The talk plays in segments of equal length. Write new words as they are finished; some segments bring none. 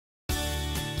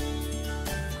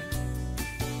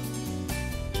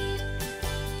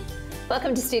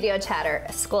Welcome to Studio Chatter.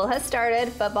 School has started,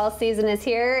 football season is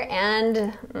here,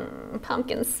 and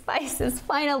pumpkin spice is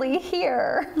finally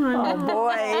here. Oh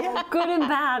boy. Good and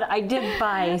bad. I did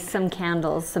buy some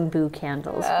candles, some boo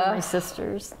candles for my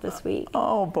sisters this week.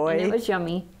 Oh boy. And it was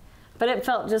yummy. But it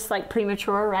felt just like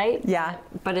premature, right? Yeah.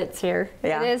 But it's here.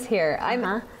 Yeah. It is here.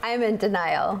 I'm in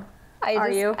denial.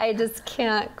 I just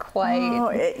can't quite.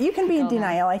 Oh, you can be in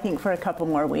denial, I think, for a couple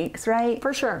more weeks, right?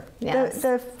 For sure. Yes.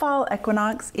 The fall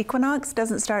equinox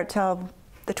doesn't start till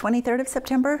the 23rd of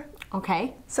September.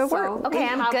 Okay. So we're Okay,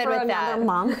 I'm good with that. Another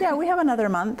month. Yeah, we have another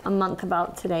month. A month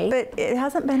about today. But it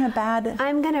hasn't been a bad.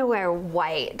 I'm gonna wear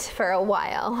white for a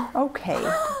while.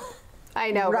 Okay. I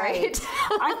know, right?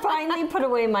 I finally put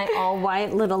away my all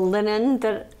white little linen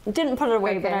that didn't put it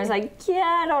away, but I was like,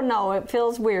 yeah, I don't know. It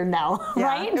feels weird now, Yeah.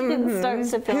 right? It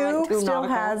starts to feel Who like too still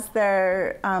nautical. has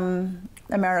their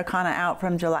Americana out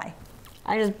from July?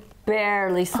 I just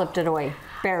barely slipped it away.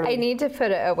 Barely. I need to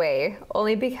put it away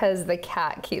only because the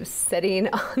cat keeps sitting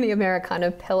on the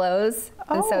Americana pillows,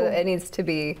 and so Oh. it needs to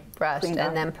be brushed Cleaned and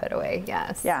up. then put away.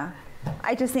 Yes. Yeah.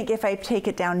 I just think if I take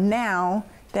it down now,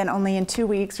 then only in 2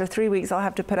 weeks or 3 weeks I'll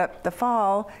have to put up the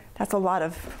fall. That's a lot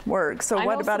of work. So I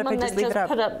what know about if I someone just that leave it up?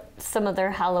 put up some of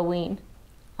their Halloween.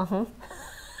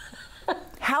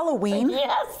 Halloween?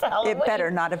 Yes, Halloween. It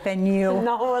better not have been you.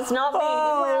 No, it's not me.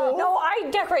 Oh. No, I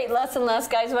decorate less and less,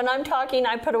 guys. When I'm talking,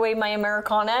 I put away my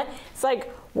Americana. It's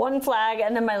like one flag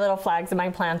and then my little flags and my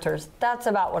planters. That's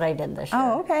about what I did this year.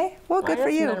 Oh, okay. Well, good I for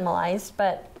just you. minimalized,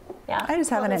 but yeah. I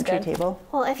just have an it was entry good. table.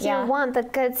 Well, if Yeah. you want the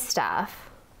good stuff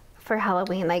for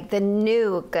Halloween, like the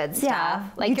new good stuff, Yeah,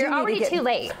 like you do you're need to already get- too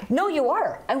late. No, you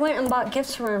are. I went and bought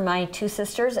gifts for my two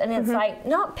sisters, and it's like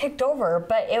not picked over,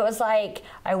 but it was like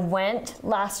I went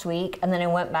last week, and then I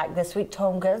went back this week to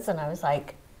Home Goods, and I was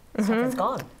like, stuff is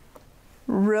gone.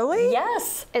 Really?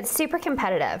 Yes. It's super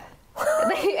competitive.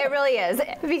 It really is,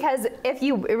 because if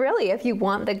you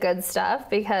want the good stuff,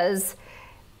 because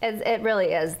it really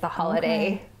is the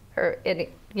holiday, or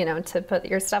to put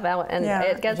your stuff out, and Yeah.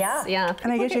 it gets Yeah.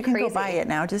 And I people guess you get can go crazy. buy it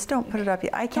now. Just don't put it up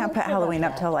yet. I can't Don't put put it Halloween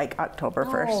up up till like October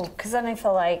 1st. Because then I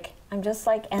feel like I'm just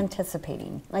like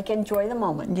anticipating, like enjoy the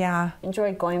moment. Yeah.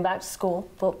 Enjoy going back to school,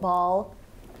 football,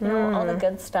 all the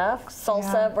good stuff.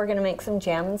 Salsa, Yeah. we're gonna make some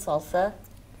jam and salsa.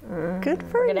 Good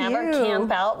for We're you. gonna have our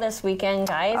camp out this weekend,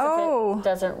 guys. Oh. If it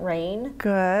doesn't rain,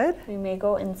 Good. we may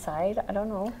go inside. I don't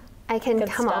know. I can Good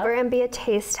come stuff. over and be a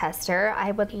taste tester.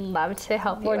 I would love to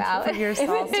help you Would out. For your If it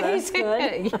salsa. tastes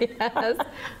good. Yes.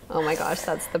 Oh my gosh,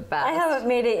 that's the best. I haven't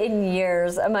made it in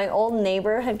years. And my old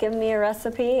neighbor had given me a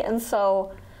recipe, and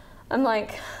so I'm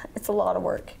like, it's a lot of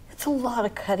work. It's a lot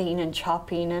of cutting and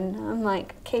chopping, and I'm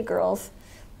like, okay, girls,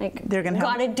 like They're gonna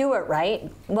help? gotta do it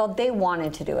right. Well, they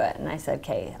wanted to do it, and I said,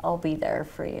 okay, I'll be there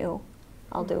for you.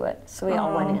 I'll do it. So we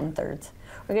all went in thirds.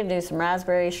 We're gonna do some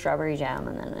raspberry, strawberry jam,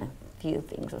 and then a few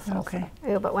things of salsa. Okay.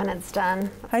 Ooh, but when it's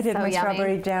done, I did so my yummy.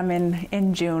 strawberry jam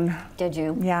in June. Did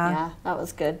you? Yeah. Yeah, that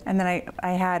was good. And then I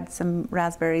had some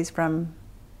raspberries from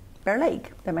Bear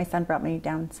Lake that my son brought me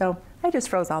down. So I just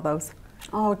froze all those.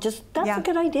 Oh, that's Yeah, a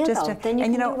good idea, just though. to- Then you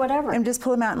and can do whatever. And just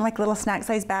pull them out in like little snack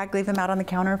size bag, leave them out on the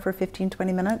counter for 15,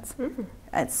 20 minutes.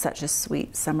 It's such a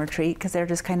sweet summer treat because they're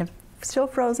just kind of still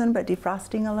frozen but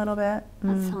defrosting a little bit.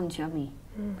 That sounds yummy.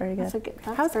 Very good.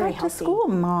 That's How's very back healthy. to school,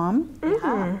 Mom?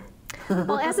 Yeah.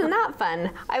 Well, isn't that fun?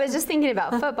 I was just thinking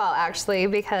about football actually,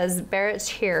 because Barrett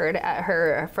cheered at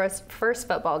her first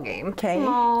football game. Okay.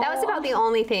 That was about the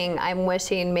only thing I'm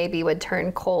wishing maybe would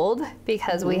turn cold,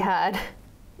 because we had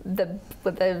the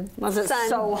Was it sun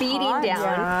so beating hot? down,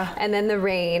 Yeah. and then the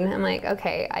rain. I'm like,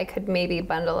 okay, I could maybe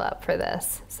bundle up for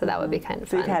this, so that would be kind of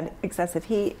So fun. you've had excessive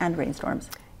heat and rainstorms.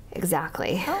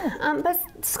 Exactly. But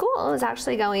school is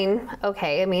actually going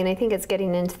okay. I mean, I think it's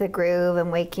getting into the groove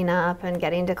and waking up and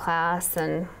getting to class,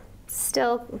 and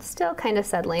still kind of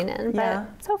settling in. But Yeah.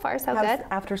 so far, so How's good.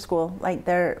 after school, like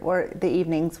there or the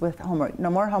evenings with homework? No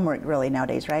more homework really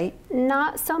nowadays, right?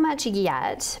 Not so much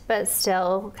yet, but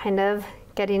still kind of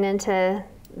getting into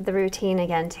the routine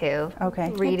again too. Okay.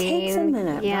 It Reading. takes a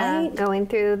minute, yeah, right? going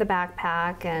through the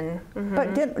backpack and.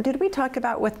 But did we talk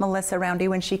about with Melissa Roundy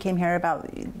when she came here about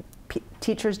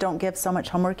teachers don't give so much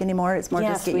homework anymore? It's more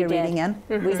Yes, just get we your did. reading in.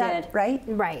 We Is that did. right?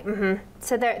 Right.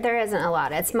 So there isn't a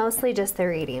lot. It's mostly just the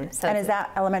reading. So And it's- is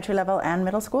that elementary level and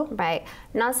middle school? Right.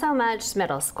 Not so much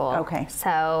middle school. Okay.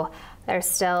 So there's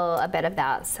still a bit of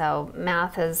that. So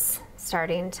math is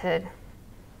starting to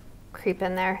creep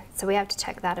in there. So we have to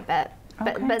check that a bit.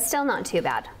 Okay. But still not too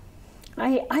bad.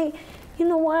 You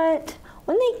know what?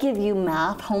 When they give you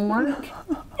math homework,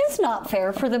 it's not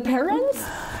fair for the parents.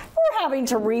 we're having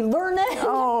to relearn it.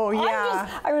 Oh,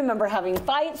 yeah. I remember having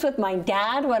fights with my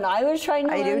dad when I was trying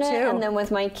to I do learn it, too. and then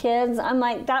with my kids, I'm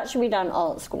like, that should be done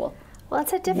all at school. Well,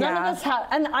 it's a different. None of us have,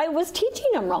 and I was teaching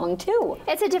them wrong too.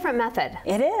 It's a different method.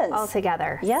 It is.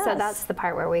 Altogether. Yes. So that's the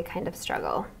part where we kind of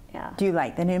struggle. Yeah. Do you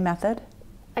like the new method?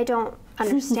 I don't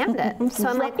understand it. So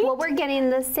I'm like, well, we're getting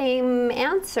the same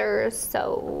answer,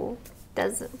 so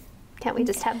can't we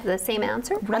just have the same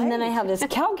answer? And then I have this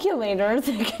calculator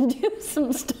that can do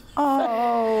some stuff.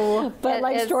 Oh. But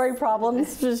like It's- story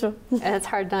problems. And it's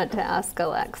hard not to ask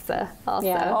Alexa also.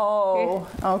 Yeah. Oh,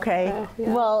 okay.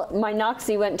 Well, my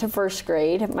Noxie went to first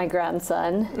grade, my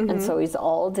grandson, and so he's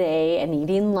all day and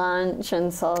eating lunch,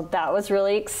 and so that was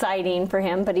really exciting for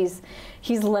him. But he's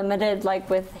limited, like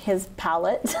with his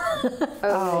palate.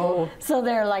 Oh. So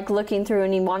they're like looking through,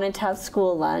 and he wanted to have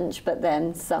school lunch, but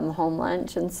then some home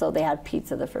lunch, and so they had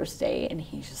pizza the first day, and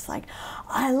he's just like,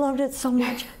 I loved it so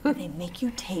much. They make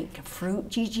you take fruit,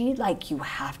 Gigi, like you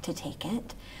have to take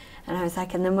it. And I was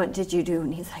like, and then what did you do?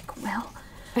 And he's like, well,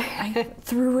 I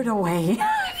threw it away.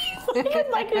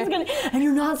 And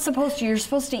you're not supposed to, you're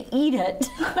supposed to eat it.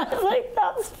 I was like,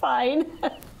 that's fine.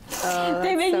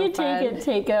 They make you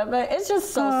take it, but it's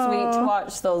just so sweet to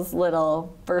watch those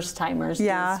little first timers do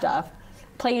stuff.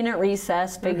 Playing at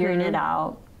recess, figuring it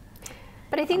out.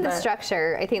 But I think the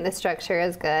structure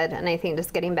is good, and I think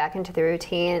just getting back into the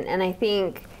routine, and I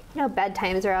think, you know,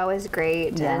 bedtimes are always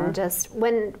great, and just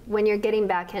when you're getting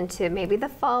back into maybe the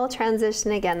fall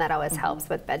transition again, that always helps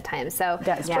with bedtime. So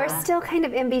we're still kind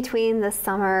of in between the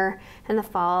summer and the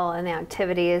fall and the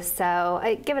activities, so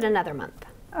I give it another month.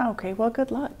 Okay, well,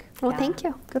 good luck. Well, thank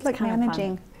you. Good luck kinda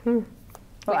managing. We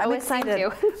Well, I'm always seem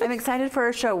excited. to. I'm excited for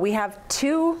our show. We have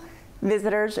 2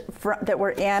 visitors that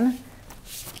were in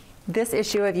this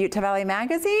issue of Utah Valley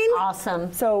Magazine.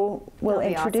 Awesome. So we'll That'll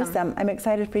be introduce awesome. them. I'm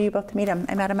excited for you both to meet them.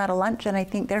 I met them at a lunch, and I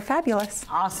think they're fabulous.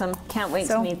 Awesome. Can't wait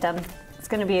So- to meet them. It's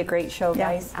going to be a great show,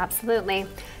 Yeah. guys. Absolutely.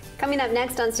 Coming up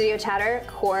next on Studio Chatter,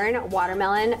 corn,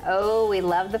 watermelon. Oh, we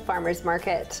love the farmers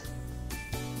market.